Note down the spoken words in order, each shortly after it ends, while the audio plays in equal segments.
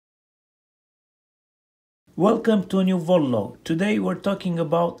Welcome to a new Voltlog. Today we're talking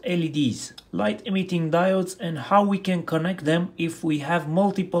about LEDs, light emitting diodes, and how we can connect them if we have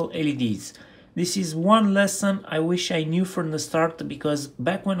multiple LEDs. This is one lesson I wish I knew from the start, because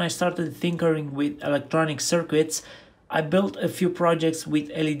back when I started tinkering with electronic circuits, I built a few projects with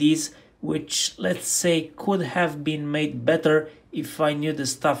LEDs which, let's say, could have been made better if I knew the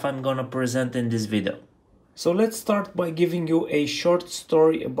stuff I'm gonna present in this video. So let's start by giving you a short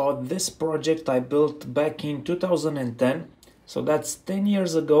story about this project I built back in 2010. So that's 10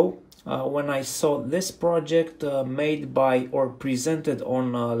 years ago when I saw this project made by or presented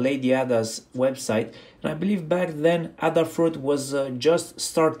on Lady Ada's website. And I believe back then Adafruit was just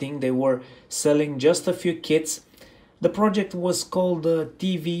starting. They were selling just a few kits. The project was called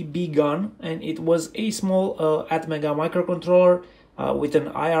TVB Gone, and it was a small Atmega microcontroller with an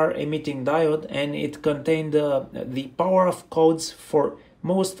IR emitting diode, and it contained the power off codes for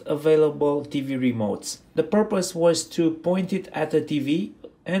most available TV remotes. The purpose was to point it at a TV,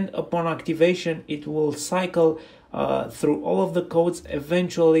 and upon activation it will cycle through all of the codes.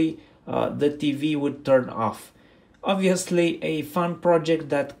 Eventually the TV would turn off. Obviously a fun project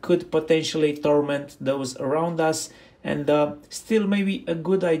that could potentially torment those around us, and still maybe a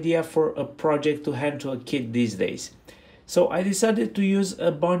good idea for a project to hand to a kid these days. So I decided to use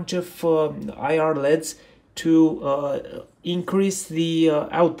a bunch of IR LEDs to increase the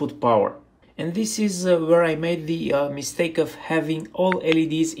output power. And this is where I made the mistake of having all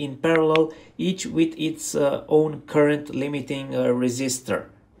LEDs in parallel, each with its own current limiting resistor.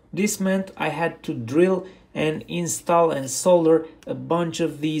 This meant I had to drill and install and solder a bunch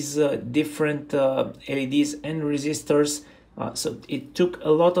of these different LEDs and resistors. So it took a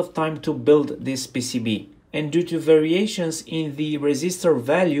lot of time to build this PCB. And due to variations in the resistor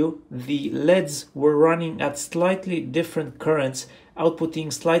value, the LEDs were running at slightly different currents,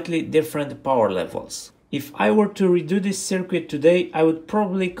 outputting slightly different power levels. If I were to redo this circuit today, I would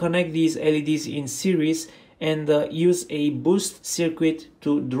probably connect these LEDs in series and use a boost circuit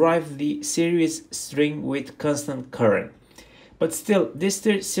to drive the series string with constant current. But still, this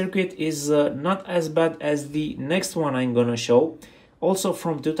circuit is not as bad as the next one I'm gonna show. Also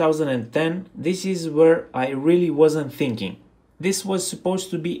from 2010, this is where I really wasn't thinking. This was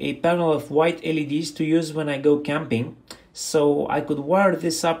supposed to be a panel of white LEDs to use when I go camping, so I could wire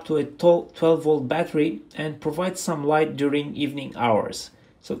this up to a 12 volt battery and provide some light during evening hours.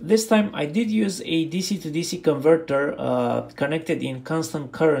 So this time I did use a DC to DC converter connected in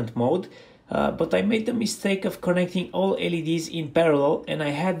constant current mode, but I made the mistake of connecting all LEDs in parallel, and I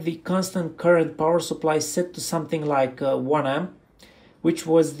had the constant current power supply set to something like 1 amp, which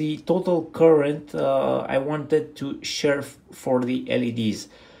was the total current I wanted to share for the LEDs.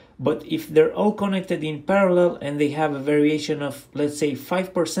 But if they're all connected in parallel and they have a variation of, let's say,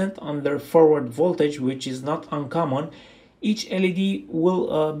 5% on their forward voltage, which is not uncommon, each LED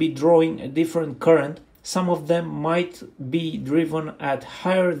will be drawing a different current. Some of them might be driven at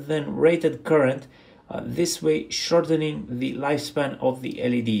higher than rated current, this way shortening the lifespan of the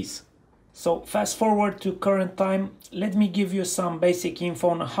LEDs. So fast forward to current time, let me give you some basic info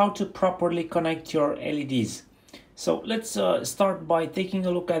on how to properly connect your LEDs. So let's start by taking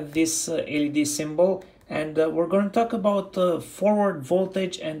a look at this LED symbol, and we're going to talk about forward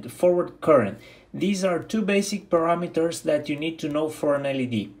voltage and forward current. These are two basic parameters that you need to know for an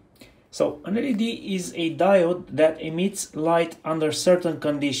LED. So an LED is a diode that emits light under certain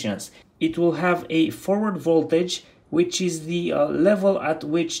conditions. It will have a forward voltage, which is the level at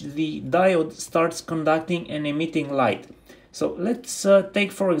which the diode starts conducting and emitting light. So let's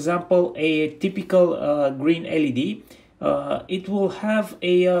take, for example, a typical green LED. It will have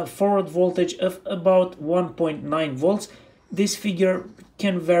a forward voltage of about 1.9 volts. This figure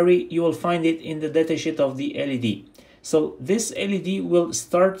can vary. You will find it in the datasheet of the LED. So this LED will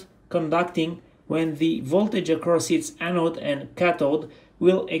start conducting when the voltage across its anode and cathode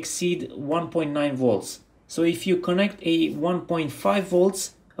will exceed 1.9 volts. So if you connect a 1.5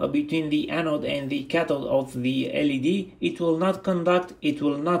 volts between the anode and the cathode of the LED, it will not conduct, it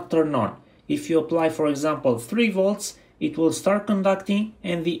will not turn on. If you apply, for example, 3 volts, it will start conducting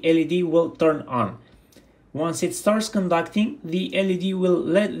and the LED will turn on. Once it starts conducting, the LED will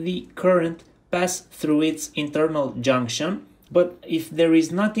let the current pass through its internal junction. But if there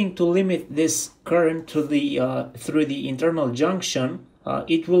is nothing to limit this current to through the internal junction,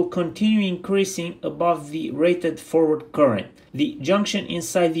 it will continue increasing above the rated forward current. The junction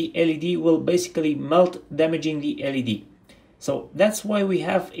inside the LED will basically melt, damaging the LED. So that's why we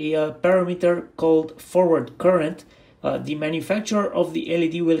have a parameter called forward current. The manufacturer of the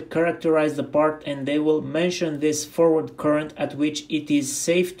LED will characterize the part, and they will mention this forward current at which it is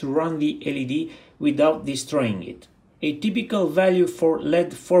safe to run the LED without destroying it. A typical value for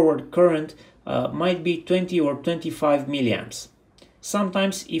LED forward current might be 20 or 25 milliamps.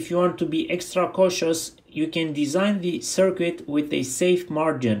 Sometimes, if you want to be extra cautious, you can design the circuit with a safe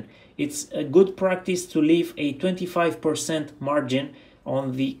margin. It's a good practice to leave a 25% margin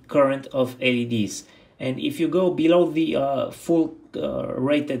on the current of LEDs. And if you go below the full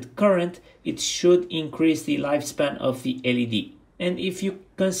rated current, it should increase the lifespan of the LED. And if you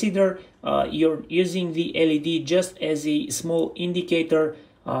consider you're using the LED just as a small indicator,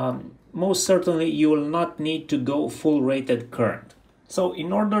 most certainly you will not need to go full rated current. So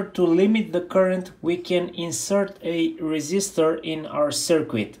in order to limit the current, we can insert a resistor in our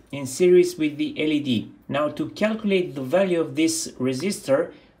circuit in series with the LED. Now, to calculate the value of this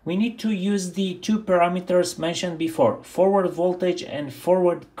resistor, we need to use the two parameters mentioned before, forward voltage and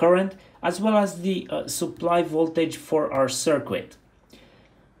forward current, as well as the supply voltage for our circuit.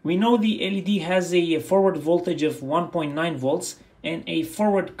 We know the LED has a forward voltage of 1.9 volts and a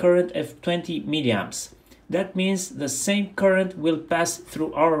forward current of 20 milliamps. That means the same current will pass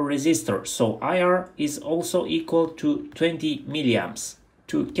through our resistor, so IR is also equal to 20 milliamps.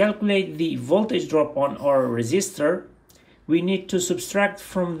 To calculate the voltage drop on our resistor, we need to subtract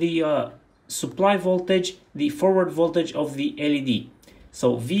from the supply voltage the forward voltage of the LED.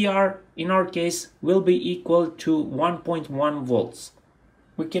 So VR in our case will be equal to 1.1 volts.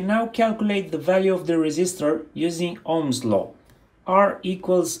 We can now calculate the value of the resistor using Ohm's law. R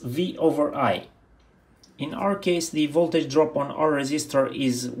equals V over I. In our case, the voltage drop on our resistor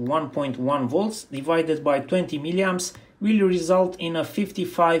is 1.1 volts divided by 20 milliamps will result in a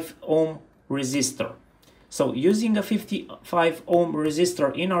 55 ohm resistor. So using a 55 ohm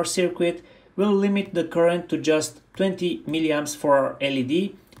resistor in our circuit will limit the current to just 20 milliamps for our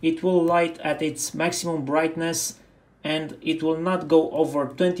LED. It will light at its maximum brightness and it will not go over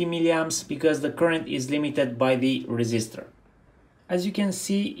 20 milliamps because the current is limited by the resistor. As you can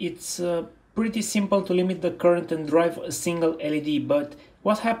see, it's pretty simple to limit the current and drive a single LED, but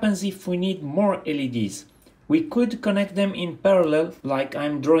what happens if we need more LEDs? We could connect them in parallel, like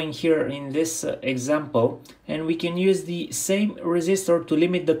I'm drawing here in this example, and we can use the same resistor to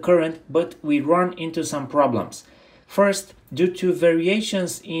limit the current, but we run into some problems. First, due to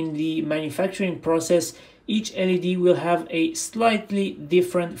variations in the manufacturing process, each LED will have a slightly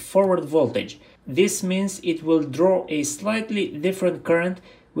different forward voltage. This means it will draw a slightly different current,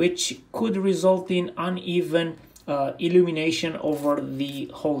 which could result in uneven illumination over the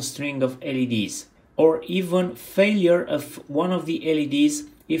whole string of LEDs, or even failure of one of the LEDs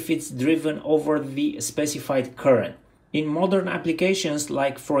if it's driven over the specified current. In modern applications,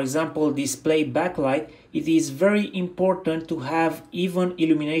 like for example display backlight, it is very important to have even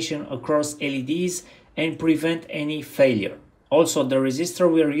illumination across LEDs and prevent any failure. Also, the resistor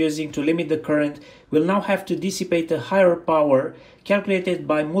we are using to limit the current will now have to dissipate a higher power calculated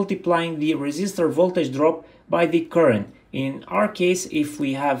by multiplying the resistor voltage drop by the current. In our case, if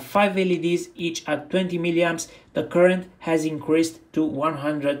we have 5 LEDs each at 20 milliamps, the current has increased to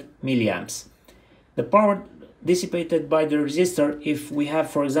 100 milliamps. The power dissipated by the resistor, if we have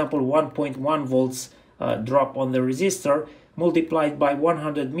for example 1.1 volts drop on the resistor multiplied by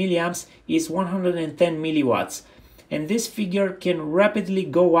 100 milliamps is 110 milliwatts. And this figure can rapidly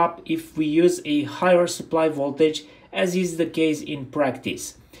go up if we use a higher supply voltage, as is the case in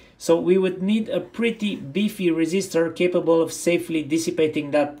practice. So we would need a pretty beefy resistor capable of safely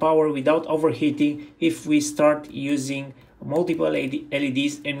dissipating that power without overheating if we start using multiple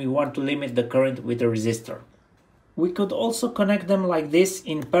LEDs and we want to limit the current with a resistor. We could also connect them like this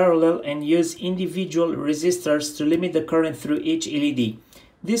in parallel and use individual resistors to limit the current through each LED.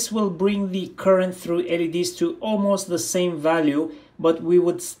 This will bring the current through LEDs to almost the same value, but we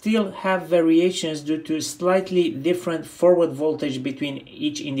would still have variations due to slightly different forward voltage between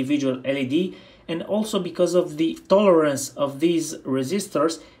each individual LED, and also because of the tolerance of these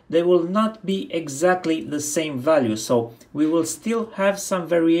resistors, they will not be exactly the same value, so we will still have some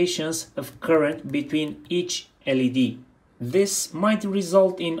variations of current between each LED. This might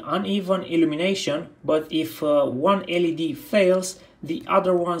result in uneven illumination, but if one LED fails, the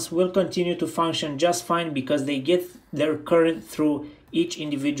other ones will continue to function just fine because they get their current through each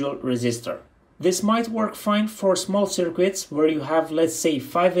individual resistor. This might work fine for small circuits where you have, let's say,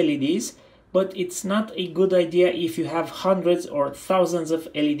 5 LEDs, but it's not a good idea if you have hundreds or thousands of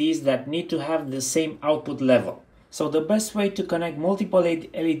LEDs that need to have the same output level. So the best way to connect multiple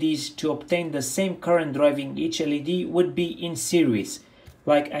LEDs to obtain the same current driving each LED would be in series,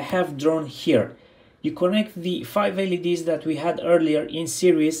 like I have drawn here. You connect the 5 LEDs that we had earlier in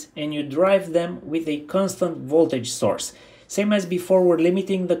series and you drive them with a constant voltage source. Same as before, we're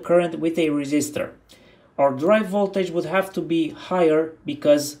limiting the current with a resistor. Our drive voltage would have to be higher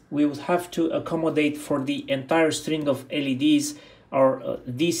because we would have to accommodate for the entire string of LEDs. Our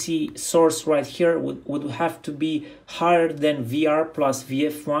DC source right here would have to be higher than VR plus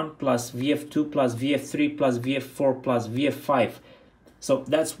VF1 plus VF2 plus VF3 plus VF4 plus VF5. So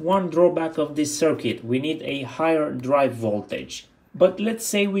that's one drawback of this circuit. We need a higher drive voltage. But let's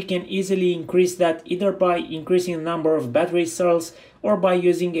say we can easily increase that either by increasing the number of battery cells or by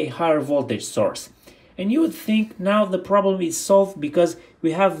using a higher voltage source. And you would think now the problem is solved because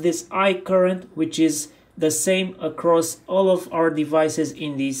we have this I current which is the same across all of our devices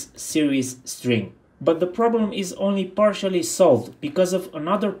in this series string. But the problem is only partially solved because of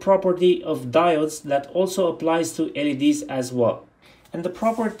another property of diodes that also applies to LEDs as well. And the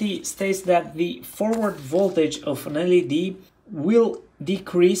property states that the forward voltage of an LED will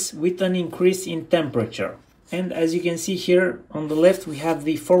decrease with an increase in temperature. And as you can see here on the left we have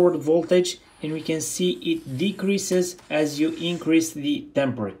the forward voltage, and we can see it decreases as you increase the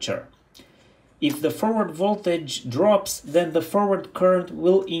temperature. If the forward voltage drops, then the forward current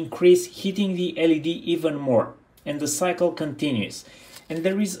will increase, heating the LED even more, and the cycle continues. And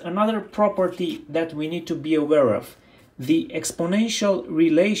there is another property that we need to be aware of: the exponential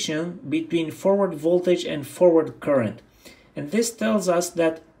relation between forward voltage and forward current. And this tells us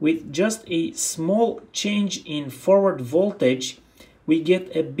that with just a small change in forward voltage, we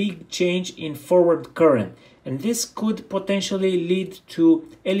get a big change in forward current, and this could potentially lead to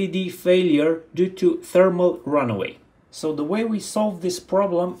LED failure due to thermal runaway. So the way we solve this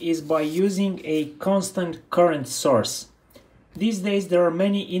problem is by using a constant current source. These days there are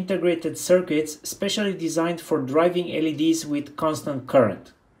many integrated circuits specially designed for driving LEDs with constant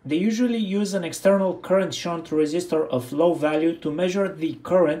current. They usually use an external current shunt resistor of low value to measure the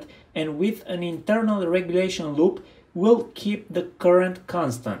current, and with an internal regulation loop will keep the current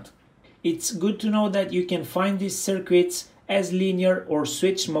constant. It's good to know that you can find these circuits as linear or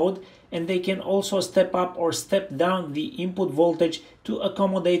switch mode, and they can also step up or step down the input voltage to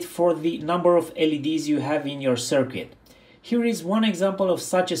accommodate for the number of LEDs you have in your circuit. Here is one example of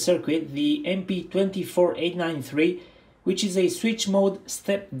such a circuit, the MP24893, which is a switch mode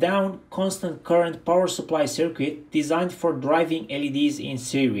step down constant current power supply circuit designed for driving LEDs in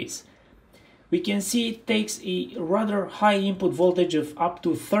series. We can see it takes a rather high input voltage of up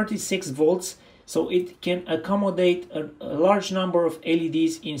to 36 volts, so it can accommodate a large number of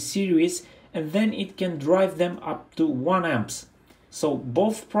LEDs in series, and then it can drive them up to 1 amps. So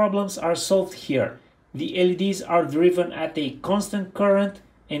both problems are solved here. The LEDs are driven at a constant current,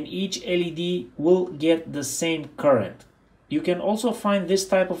 and each LED will get the same current. You can also find this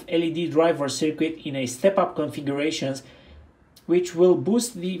type of LED driver circuit in a step-up configurations, which will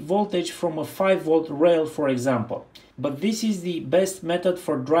boost the voltage from a 5-volt rail, for example. But this is the best method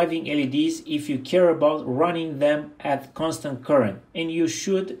for driving LEDs if you care about running them at constant current, and you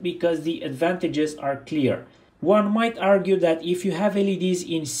should, because the advantages are clear. One might argue that if you have LEDs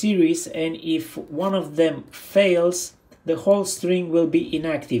in series and if one of them fails, the whole string will be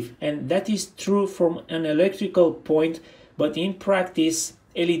inactive, and that is true from an electrical point, but in practice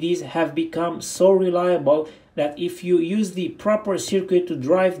LEDs have become so reliable that if you use the proper circuit to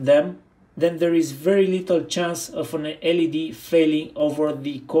drive them, then there is very little chance of an LED failing over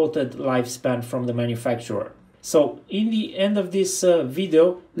the quoted lifespan from the manufacturer. So in the end of this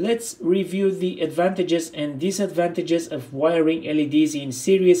video, let's review the advantages and disadvantages of wiring LEDs in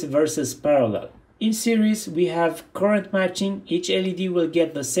series versus parallel. In series we have current matching, each LED will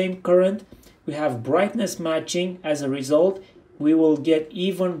get the same current. We have brightness matching. As a result, we will get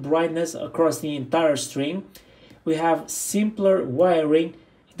even brightness across the entire string. We have simpler wiring.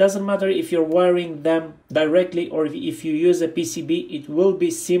 It doesn't matter if you're wiring them directly or if you use a PCB, it will be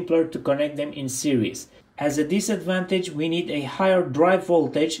simpler to connect them in series. As a disadvantage, we need a higher drive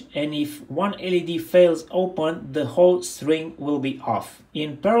voltage, and if one LED fails open, the whole string will be off.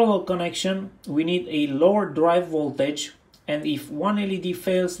 In parallel connection, we need a lower drive voltage, and if one LED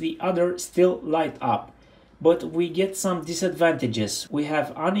fails, the other still light up. But we get some disadvantages. We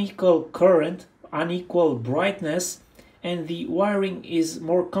have unequal current, unequal brightness, and the wiring is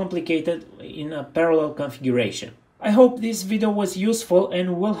more complicated in a parallel configuration. I hope this video was useful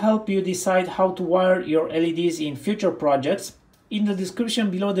and will help you decide how to wire your LEDs in future projects. In the description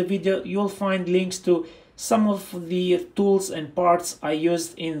below the video you'll find links to some of the tools and parts I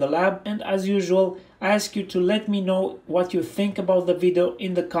used in the lab, and as usual I ask you to let me know what you think about the video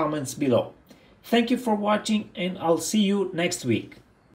in the comments below. Thank you for watching, and I'll see you next week.